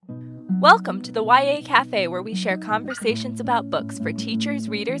Welcome to the YA Cafe, where we share conversations about books for teachers,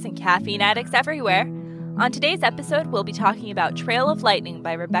 readers, and caffeine addicts everywhere. On today's episode, we'll be talking about Trail of Lightning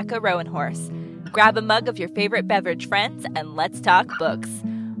by Rebecca Roanhorse. Grab a mug of your favorite beverage, friends, and let's talk books.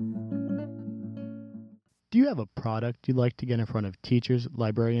 Do you have a product you'd like to get in front of teachers,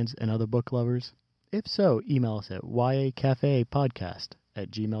 librarians, and other book lovers? If so, email us at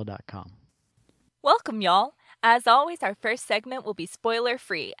yacafepodcast@gmail.com. Welcome, y'all. As always, our first segment will be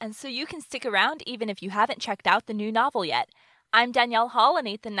spoiler-free, and so you can stick around even if you haven't checked out the new novel yet. I'm Danielle Hall, an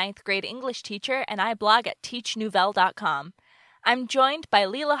 8th and 9th grade English teacher, and I blog at teachnouvelle.com. I'm joined by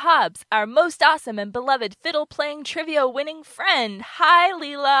Leela Hobbs, our most awesome and beloved fiddle-playing trivia-winning friend. Hi,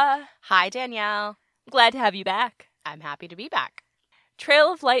 Leela. Hi, Danielle. Glad to have you back. I'm happy to be back.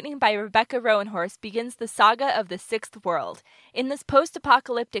 Trail of Lightning by Rebecca Roanhorse begins the saga of the Sixth World. In this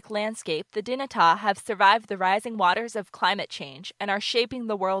post-apocalyptic landscape, the Dinata have survived the rising waters of climate change and are shaping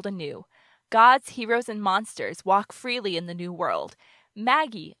the world anew. Gods, heroes, and monsters walk freely in the new world.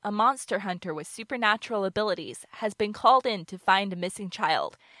 Maggie, a monster hunter with supernatural abilities, has been called in to find a missing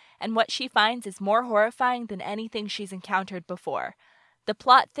child, and what she finds is more horrifying than anything she's encountered before. The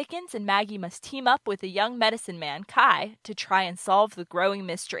plot thickens, and Maggie must team up with a young medicine man, Kai, to try and solve the growing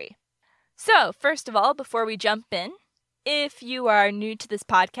mystery. So, first of all, before we jump in, if you are new to this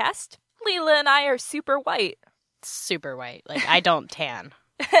podcast, Leela and I are super white. Super white. Like, I don't tan.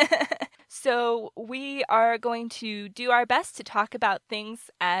 So, we are going to do our best to talk about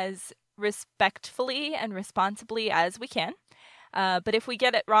things as respectfully and responsibly as we can. But if we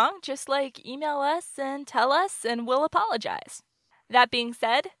get it wrong, just email us and tell us, and we'll apologize. That being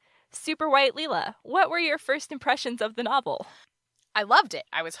said, Super White Leela, what were your first impressions of the novel? I loved it.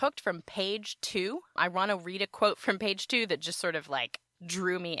 I was hooked from page 2. I want to read a quote from page 2 that just sort of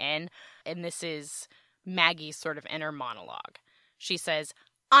drew me in. And this is Maggie's sort of inner monologue. She says,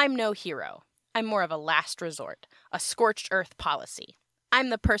 "I'm no hero. I'm more of a last resort, a scorched earth policy.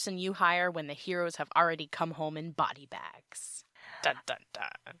 I'm the person you hire when the heroes have already come home in body bags." Dun, dun,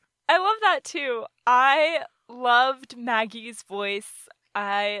 dun. I love that too. I loved Maggie's voice.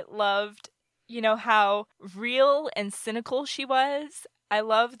 I loved, how real and cynical she was. I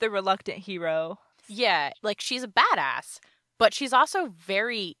love the reluctant hero. Yeah, she's a badass, but she's also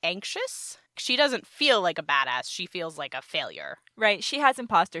very anxious. She doesn't feel like a badass. She feels like a failure. Right. She has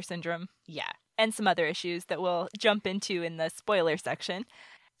imposter syndrome. Yeah. And some other issues that we'll jump into in the spoiler section.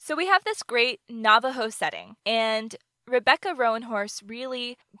 So we have this great Navajo setting, and Rebecca Roanhorse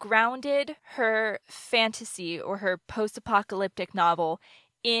really grounded her fantasy or her post-apocalyptic novel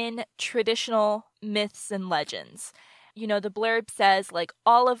in traditional myths and legends. The blurb says,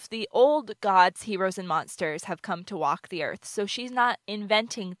 all of the old gods, heroes, and monsters have come to walk the earth. So she's not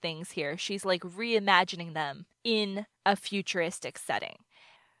inventing things here. She's reimagining them in a futuristic setting.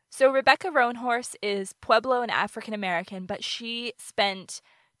 So Rebecca Roanhorse is Pueblo and African American, but she spent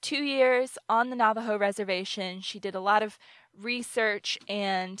 2 years on the Navajo reservation. She did a lot of research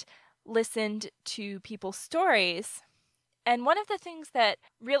and listened to people's stories. And one of the things that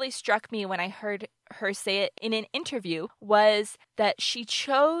really struck me when I heard her say it in an interview was that she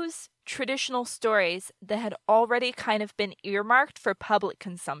chose traditional stories that had already kind of been earmarked for public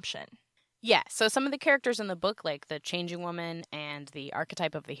consumption. Yeah, so some of the characters in the book, like the Changing Woman and the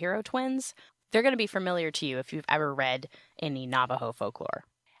archetype of the hero twins, they're going to be familiar to you if you've ever read any Navajo folklore.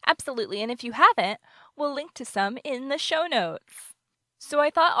 Absolutely, and if you haven't, we'll link to some in the show notes. So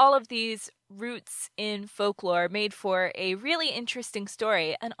I thought all of these roots in folklore made for a really interesting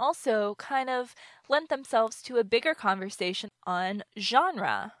story and also kind of lent themselves to a bigger conversation on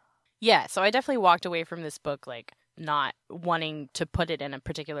genre. Yeah, so I definitely walked away from this book not wanting to put it in a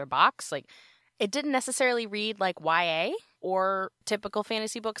particular box. It didn't necessarily read like YA or typical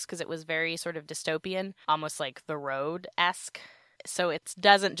fantasy books because it was very sort of dystopian, almost like The Road-esque. So it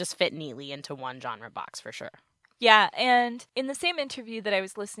doesn't just fit neatly into one genre box for sure. Yeah, and in the same interview that I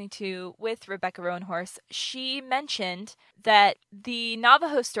was listening to with Rebecca Roanhorse, she mentioned that the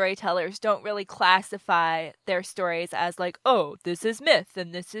Navajo storytellers don't really classify their stories as oh, this is myth,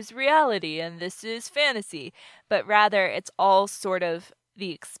 and this is reality, and this is fantasy, but rather it's all sort of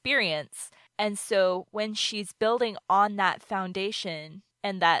the experience. And so when she's building on that foundation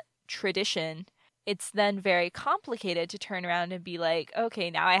and that tradition, it's then very complicated to turn around and be okay,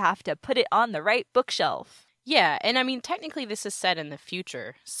 now I have to put it on the right bookshelf. Yeah, and I mean, technically this is set in the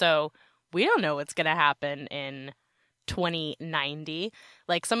future, so we don't know what's going to happen in 2090.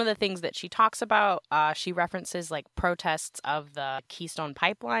 Some of the things that she talks about, she references protests of the Keystone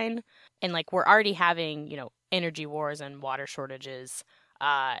Pipeline, and we're already having, energy wars and water shortages.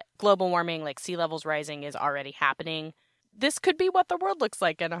 Global warming, sea levels rising is already happening. this could be what the world looks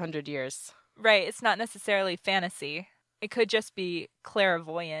like in 100 years. Right. It's not necessarily fantasy. It could just be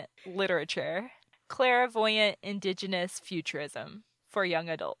clairvoyant literature. Clairvoyant indigenous futurism for young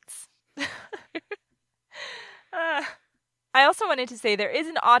adults. I also wanted to say there is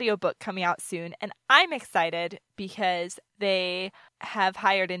an audiobook coming out soon, and I'm excited because they have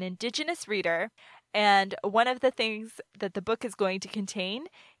hired an indigenous reader, and one of the things that the book is going to contain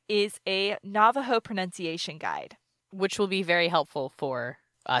is a Navajo pronunciation guide. Which will be very helpful for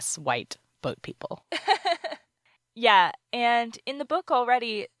us white boat people. Yeah, and in the book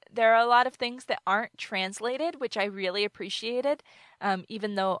already, there are a lot of things that aren't translated, which I really appreciated.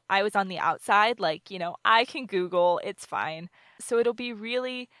 Even though I was on the outside, I can Google, it's fine. So it'll be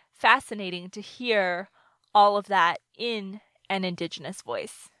really fascinating to hear all of that in an indigenous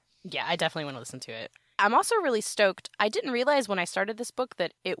voice. Yeah, I definitely want to listen to it. I'm also really stoked. I didn't realize when I started this book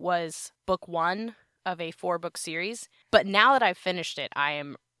that it was book 1 of a 4-book series. But now that I've finished it, I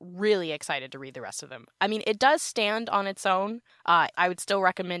am really excited to read the rest of them. I mean, it does stand on its own. I would still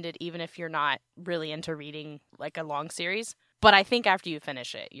recommend it even if you're not really into reading like a long series. But I think after you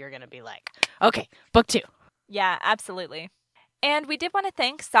finish it, you're going to be like, okay, book 2. Yeah, absolutely. And we did want to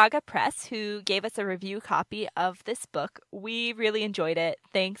thank Saga Press, who gave us a review copy of this book. We really enjoyed it.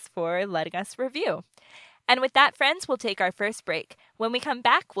 Thanks for letting us review. And with that, friends, we'll take our first break. When we come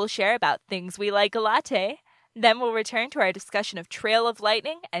back, we'll share about things we like a latte. Then we'll return to our discussion of Trail of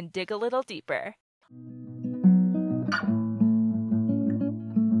Lightning and dig a little deeper.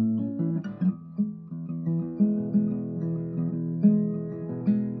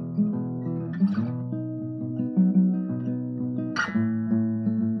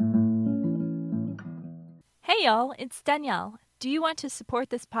 Hey y'all, it's Danielle. Do you want to support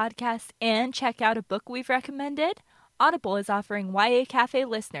this podcast and check out a book we've recommended? Audible is offering YA Cafe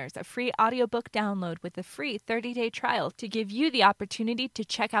listeners a free audiobook download with a free 30-day trial to give you the opportunity to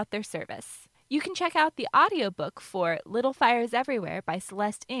check out their service. You can check out the audiobook for Little Fires Everywhere by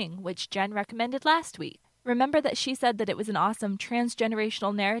Celeste Ng, which Jen recommended last week. Remember that she said that it was an awesome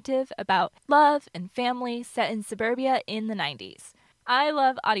transgenerational narrative about love and family set in suburbia in the 90s. I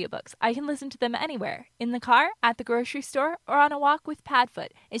love audiobooks. I can listen to them anywhere, in the car, at the grocery store, or on a walk with Padfoot.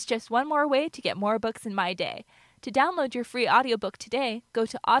 It's just one more way to get more books in my day. To download your free audiobook today, go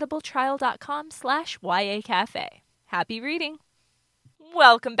to audibletrial.com/YACafe. Happy reading!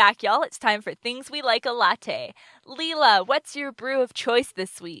 Welcome back, y'all. It's time for Things We Like a Latte. Leela, what's your brew of choice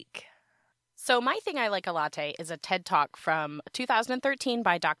this week? So my Thing I Like a Latte is a TED Talk from 2013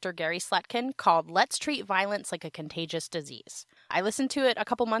 by Dr. Gary Slutkin called Let's Treat Violence Like a Contagious Disease. I listened to it a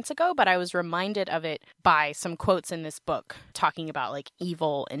couple months ago, but I was reminded of it by some quotes in this book talking about like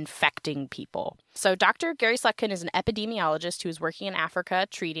evil infecting people. So Dr. Gary Slutkin is an epidemiologist who is working in Africa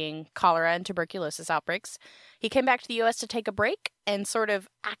treating cholera and tuberculosis outbreaks. He came back to the U.S. to take a break and sort of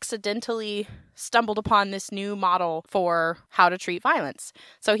accidentally stumbled upon this new model for how to treat violence.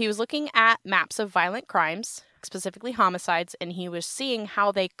 So he was looking at maps of violent crimes, specifically homicides, and he was seeing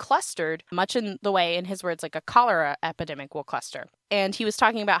how they clustered, much in the way, in his words, like a cholera epidemic will cluster. And he was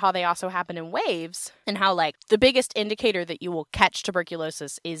talking about how they also happen in waves, and how, like, the biggest indicator that you will catch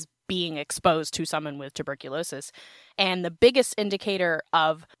tuberculosis is being exposed to someone with tuberculosis. And the biggest indicator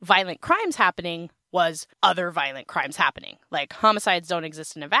of violent crimes happening was other violent crimes happening. Like, homicides don't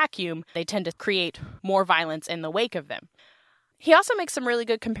exist in a vacuum. They tend to create more violence in the wake of them. He also makes some really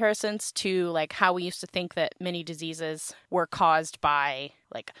good comparisons to like how we used to think that many diseases were caused by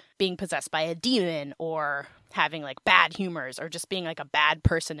like being possessed by a demon or having like bad humors or just being like a bad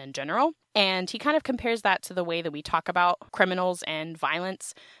person in general. And he kind of compares that to the way that we talk about criminals and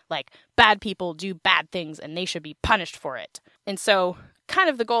violence. Like bad people do bad things and they should be punished for it. And so kind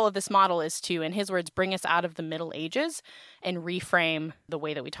of the goal of this model is to, in his words, bring us out of the Middle Ages and reframe the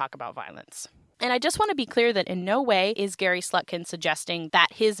way that we talk about violence. And I just want to be clear that in no way is Gary Slutkin suggesting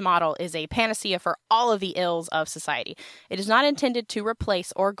that his model is a panacea for all of the ills of society. It is not intended to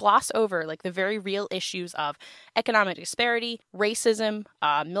replace or gloss over like the very real issues of economic disparity, racism,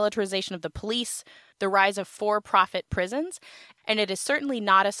 militarization of the police, the rise of for-profit prisons, and it is certainly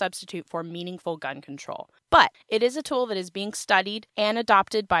not a substitute for meaningful gun control. But it is a tool that is being studied and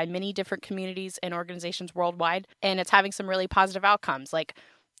adopted by many different communities and organizations worldwide, and it's having some really positive outcomes, like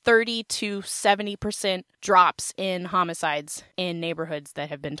 30 to 70% drops in homicides in neighborhoods that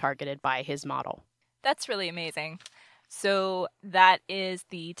have been targeted by his model. That's really amazing. So that is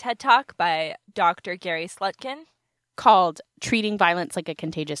the TED Talk by Dr. Gary Slutkin called Treating Violence Like a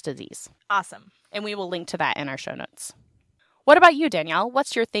Contagious Disease. Awesome. And we will link to that in our show notes. What about you, Danielle?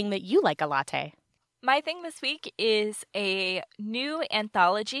 What's your thing that you like a latte? My thing this week is a new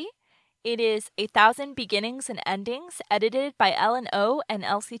anthology. It is 1,000 Beginnings and Endings, edited by Ellen O. and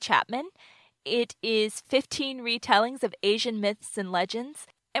Elsie Chapman. It is 15 retellings of Asian myths and legends.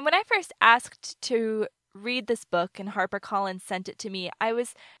 And when I first asked to read this book and HarperCollins sent it to me, I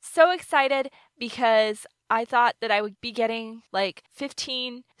was so excited because I thought that I would be getting like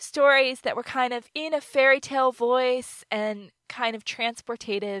 15 stories that were kind of in a fairy tale voice and kind of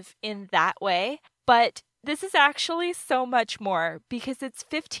transportative in that way. But this is actually so much more because it's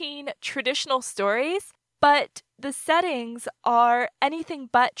 15 traditional stories, but the settings are anything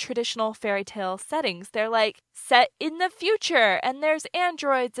but traditional fairy tale settings. They're like set in the future and there's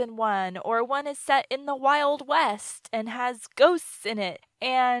androids in one, or one is set in the Wild West and has ghosts in it.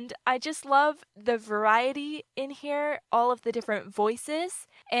 And I just love the variety in here, all of the different voices.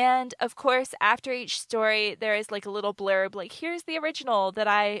 And of course, after each story, there is like a little blurb, like here's the original that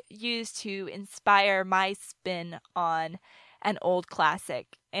I used to inspire my spin on an old classic.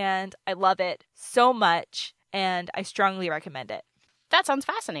 And I love it so much, and I strongly recommend it. That sounds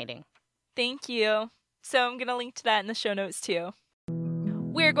fascinating. Thank you. So I'm going to link to that in the show notes too.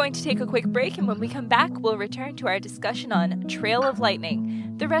 We're going to take a quick break, and when we come back, we'll return to our discussion on Trail of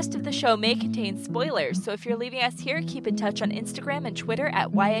Lightning. The rest of the show may contain spoilers, so if you're leaving us here, keep in touch on Instagram and Twitter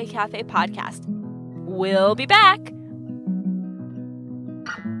at YA Cafe Podcast. We'll be back!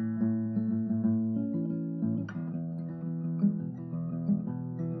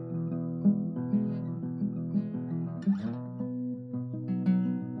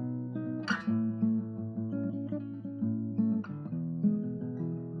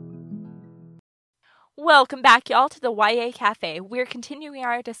 Welcome back, y'all, to the YA Cafe. We're continuing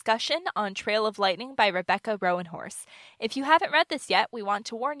our discussion on Trail of Lightning by Rebecca Roanhorse. If you haven't read this yet, we want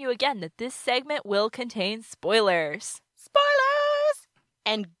to warn you again that this segment will contain spoilers. Spoilers!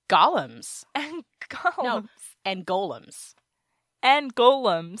 And golems. And golems. No, and golems. And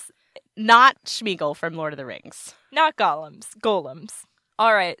golems. Not Schmeagol from Lord of the Rings. Not golems. Golems.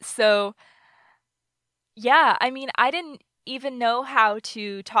 All right, so, yeah, I mean, I didn't even know how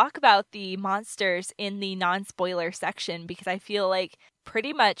to talk about the monsters in the non-spoiler section because I feel like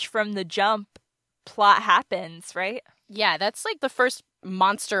pretty much from the jump plot happens, right? Yeah, that's like the first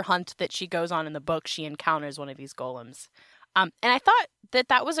monster hunt that she goes on in the book. She encounters one of these golems. And I thought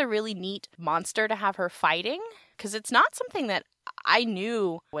that was a really neat monster to have her fighting because it's not something that I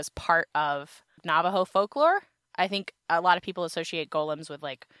knew was part of Navajo folklore. I think a lot of people associate golems with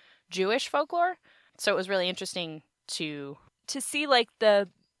like Jewish folklore. So it was really interesting to see like the,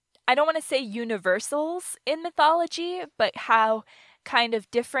 I don't want to say universals in mythology, but how kind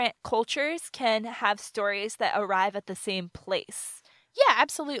of different cultures can have stories that arrive at the same place. Yeah,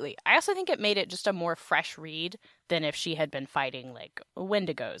 absolutely. I also think it made it just a more fresh read than if she had been fighting like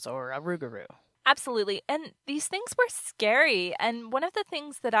Wendigos or a Rougarou. Absolutely. And these things were scary. And one of the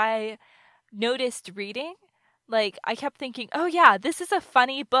things that I noticed reading, like I kept thinking, oh yeah, this is a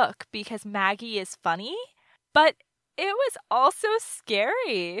funny book because Maggie is funny, but it was also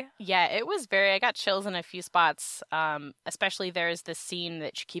scary. Yeah, it was I got chills in a few spots. Especially there's this scene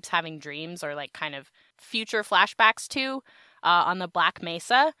that she keeps having dreams or like kind of future flashbacks to on the Black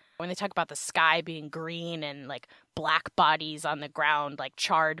Mesa when they talk about the sky being green and like black bodies on the ground, like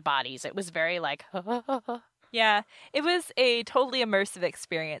charred bodies. It was very like, yeah, it was a totally immersive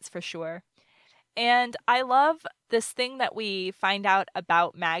experience for sure. And I love this thing that we find out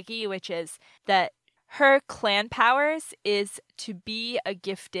about Maggie, which is that her clan powers is to be a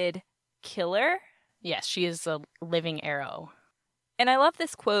gifted killer. Yes, she is a living arrow. And I love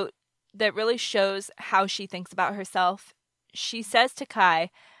this quote that really shows how she thinks about herself. She says to Kai,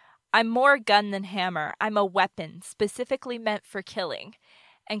 "I'm more gun than hammer. I'm a weapon specifically meant for killing."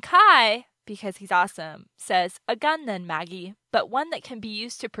 And Kai, because he's awesome, says, "A gun then, Maggie, but one that can be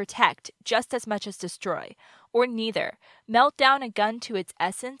used to protect just as much as destroy. Or neither. Melt down a gun to its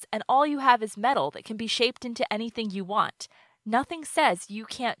essence, and all you have is metal that can be shaped into anything you want. Nothing says you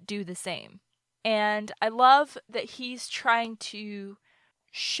can't do the same." And I love that he's trying to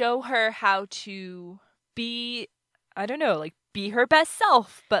show her how to be, I don't know, like be her best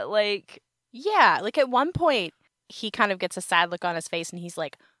self, but like... Yeah, like at one point, he kind of gets a sad look on his face and he's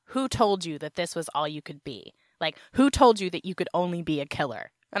like, who told you that this was all you could be? Like, who told you that you could only be a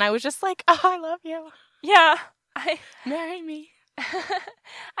killer? And I was just like, oh, I love you. Yeah. Marry me.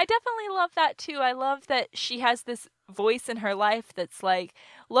 I definitely love that too. I love that she has this voice in her life that's like,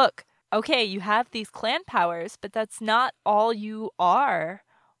 look, okay, you have these clan powers, but that's not all you are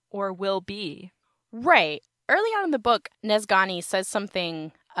or will be. Right. Early on in the book, Nesgani says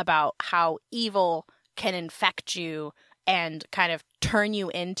something about how evil can infect you and kind of turn you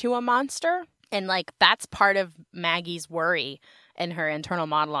into a monster. And like, that's part of Maggie's worry in her internal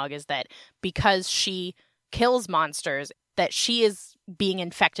monologue is that because she kills monsters, that she is being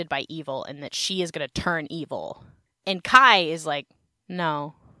infected by evil and that she is going to turn evil. And Kai is like,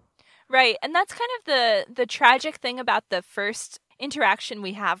 no. Right. And that's kind of the tragic thing about the first interaction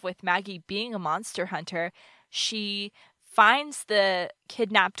we have with Maggie being a monster hunter. She finds the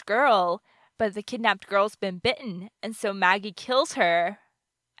kidnapped girl, but the kidnapped girl's been bitten. And so Maggie kills her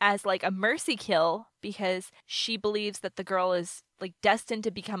as like a mercy kill because she believes that the girl is like destined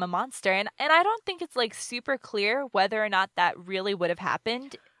to become a monster. And I don't think it's like super clear whether or not that really would have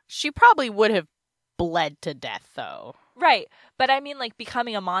happened. She probably would have bled to death, though. Right. But I mean like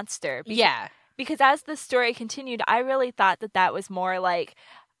becoming a monster. Yeah. Because as the story continued, I really thought that that was more like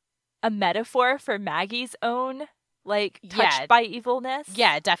a metaphor for Maggie's own like touched by evilness.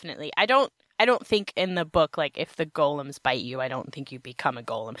 Yeah, definitely. I don't think in the book, like, if the golems bite you, I don't think you become a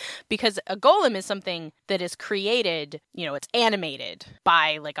golem. Because a golem is something that is created, you know, it's animated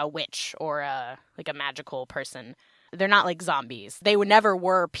by, like, a witch or a magical person. They're not like zombies. They never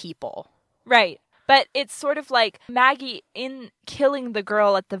were people. Right. But it's sort of like Maggie, in killing the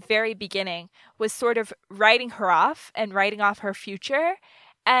girl at the very beginning, was sort of writing her off and writing off her future.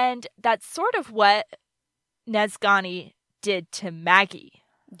 And that's sort of what Nesgani did to Maggie.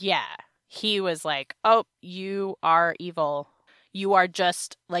 Yeah. He was like, oh, you are evil. You are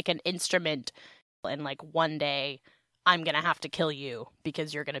just like an instrument. And like one day I'm going to have to kill you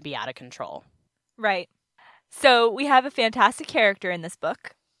because you're going to be out of control. Right. So we have a fantastic character in this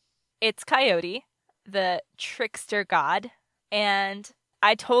book. It's Coyote, the trickster god. And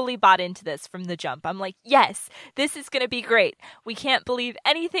I totally bought into this from the jump. I'm like, yes, this is going to be great. We can't believe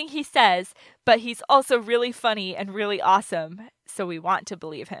anything he says, but he's also really funny and really awesome. So we want to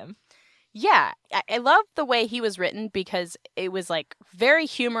believe him. Yeah, I love the way he was written because it was like very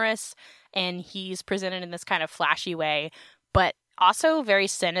humorous and he's presented in this kind of flashy way, but also very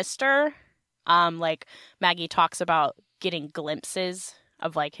sinister. Like Maggie talks about getting glimpses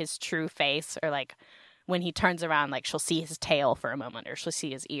of like his true face, or like when he turns around, like she'll see his tail for a moment or she'll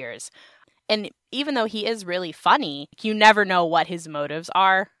see his ears. And even though he is really funny, you never know what his motives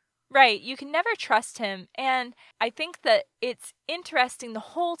are. Right, you can never trust him, and I think that it's interesting the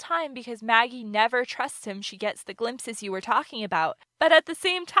whole time because Maggie never trusts him. She gets the glimpses you were talking about, but at the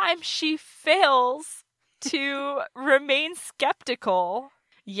same time, she fails to remain skeptical.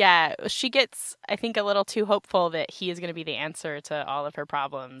 Yeah, she gets, I think, a little too hopeful that he is going to be the answer to all of her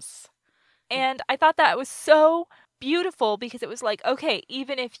problems. And I thought that was so beautiful because it was like, okay,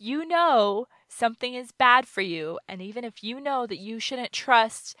 even if you know something is bad for you, and even if you know that you shouldn't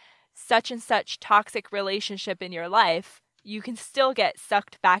trust such and such toxic relationship in your life, you can still get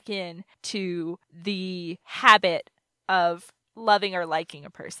sucked back in to the habit of loving or liking a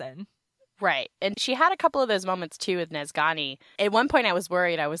person. Right. And she had a couple of those moments too with Nesgani. At one point I was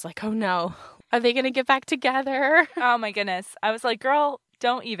worried. I was like, oh no, are they going to get back together? Oh my goodness. I was like, girl,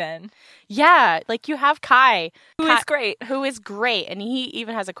 don't even. Yeah. Like you have Kai. Who is great. Who is great. And he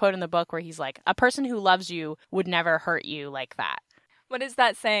even has a quote in the book where he's like, a person who loves you would never hurt you like that. What is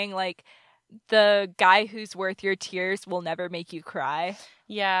that saying? Like, the guy who's worth your tears will never make you cry.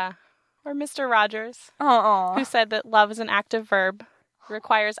 Yeah. Or Mr. Rogers. Aww. Who said that love is an active verb,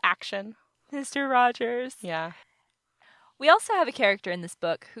 requires action. Mr. Rogers. Yeah. We also have a character in this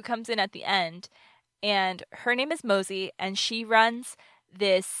book who comes in at the end, and her name is Mosey, and she runs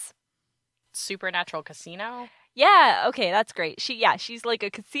this supernatural casino. Yeah, okay, that's great. She's like a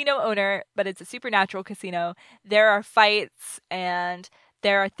casino owner, but it's a supernatural casino. There are fights and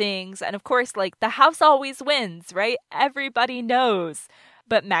there are things, and of course, like, the house always wins, right? Everybody knows.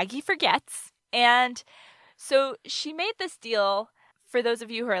 But Maggie forgets, and so she made this deal. For those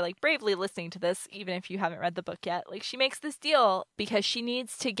of you who are like bravely listening to this, even if you haven't read the book yet, like, she makes this deal because she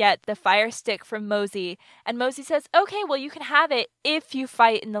needs to get the fire stick from Mosey, and Mosey says, okay, well, you can have it if you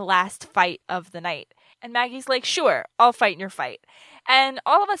fight in the last fight of the night. And Maggie's like, sure, I'll fight in your fight. And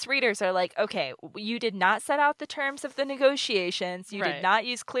all of us readers are like, okay, you did not set out the terms of the negotiations. You did not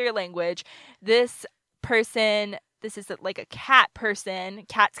use clear language. This person, this is like a cat person.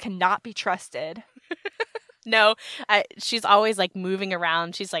 Cats cannot be trusted. No, she's always like moving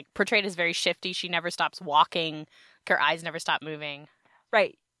around. She's like portrayed as very shifty. She never stops walking. Her eyes never stop moving.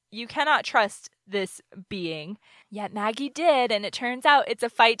 Right. You cannot trust this being. Yet Maggie did, and it turns out it's a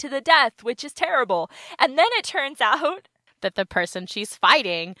fight to the death, which is terrible. And then it turns out that the person she's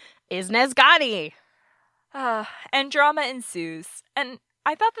fighting is Nesgani. And drama ensues. And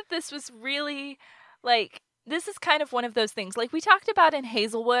I thought that this was really, like, this is kind of one of those things. Like we talked about in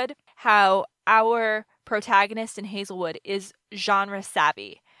Hazelwood, how our protagonist in Hazelwood is genre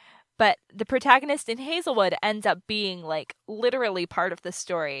savvy. But the protagonist in Hazelwood ends up being like literally part of the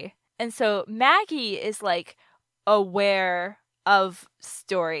story. And so Maggie is like aware of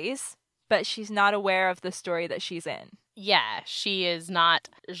stories, but she's not aware of the story that she's in. Yeah, she is not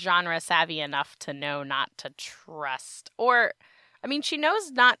genre savvy enough to know not to trust. Or, I mean, she knows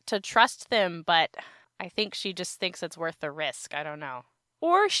not to trust them, but I think she just thinks it's worth the risk. I don't know.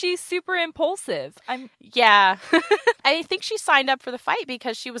 Or she's super impulsive. Yeah. I think she signed up for the fight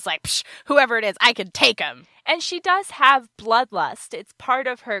because she was like, Psh, whoever it is, I can take him. And she does have bloodlust. It's part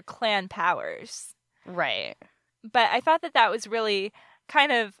of her clan powers. Right. But I thought that was really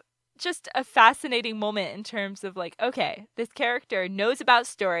kind of just a fascinating moment in terms of like, okay, this character knows about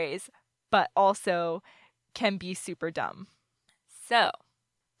stories, but also can be super dumb. So,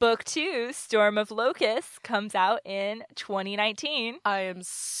 Book 2, Storm of Locusts, comes out in 2019. I am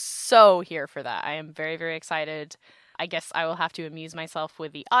so here for that. I am very, very excited. I guess I will have to amuse myself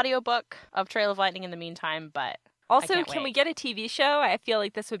with the audiobook of Trail of Lightning in the meantime, but also, can we get a TV show? I feel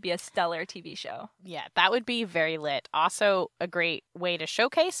like this would be a stellar TV show. Yeah, that would be very lit. Also, a great way to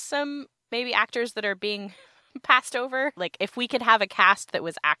showcase some maybe actors that are being passed over. Like, if we could have a cast that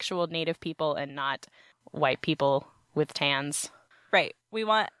was actual Native people and not white people with tans. Right. We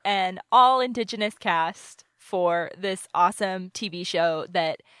want an all-Indigenous cast for this awesome TV show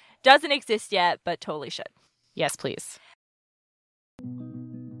that doesn't exist yet, but totally should. Yes, please.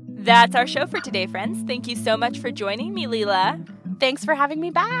 That's our show for today, friends. Thank you so much for joining me, Leela. Thanks for having me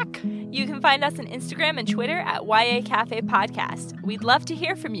back. You can find us on Instagram and Twitter at YA Cafe Podcast. We'd love to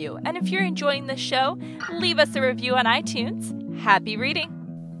hear from you. And if you're enjoying this show, leave us a review on iTunes. Happy reading!